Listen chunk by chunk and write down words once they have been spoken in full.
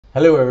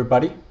Hello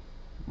everybody,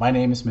 my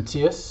name is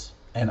Matthias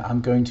and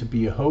I'm going to be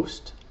your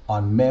host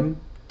on MEM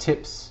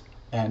tips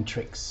and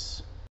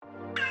tricks.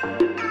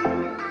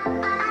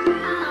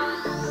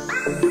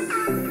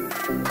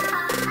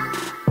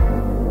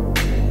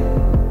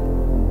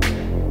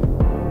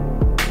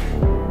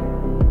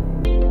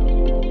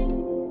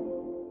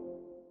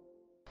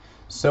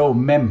 So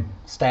MEM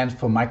stands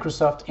for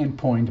Microsoft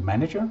Endpoint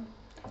Manager,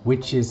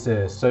 which is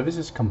the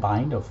services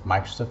combined of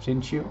Microsoft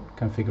Intune,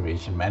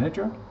 Configuration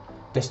Manager,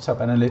 Desktop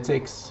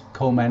Analytics,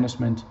 Code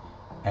Management,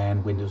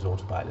 and Windows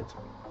Autopilot.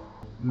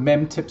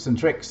 MEM tips and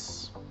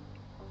tricks.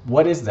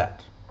 What is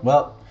that?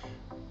 Well,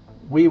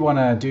 we want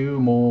to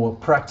do more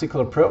practical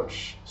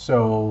approach.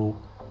 So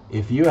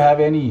if you have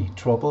any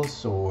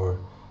troubles or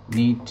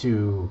need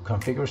to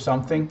configure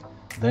something,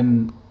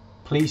 then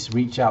please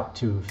reach out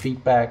to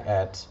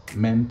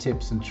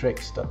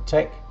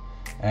feedback@memtipsandtricks.tech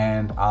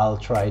and I'll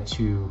try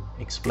to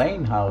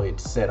explain how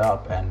it's set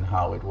up and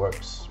how it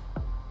works.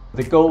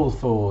 The goal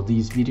for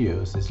these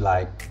videos is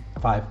like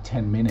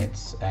 5-10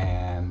 minutes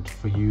and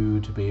for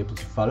you to be able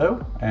to follow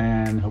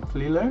and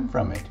hopefully learn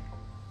from it.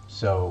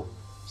 So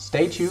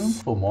stay tuned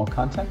for more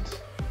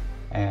content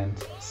and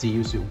see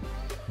you soon.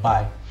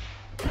 Bye.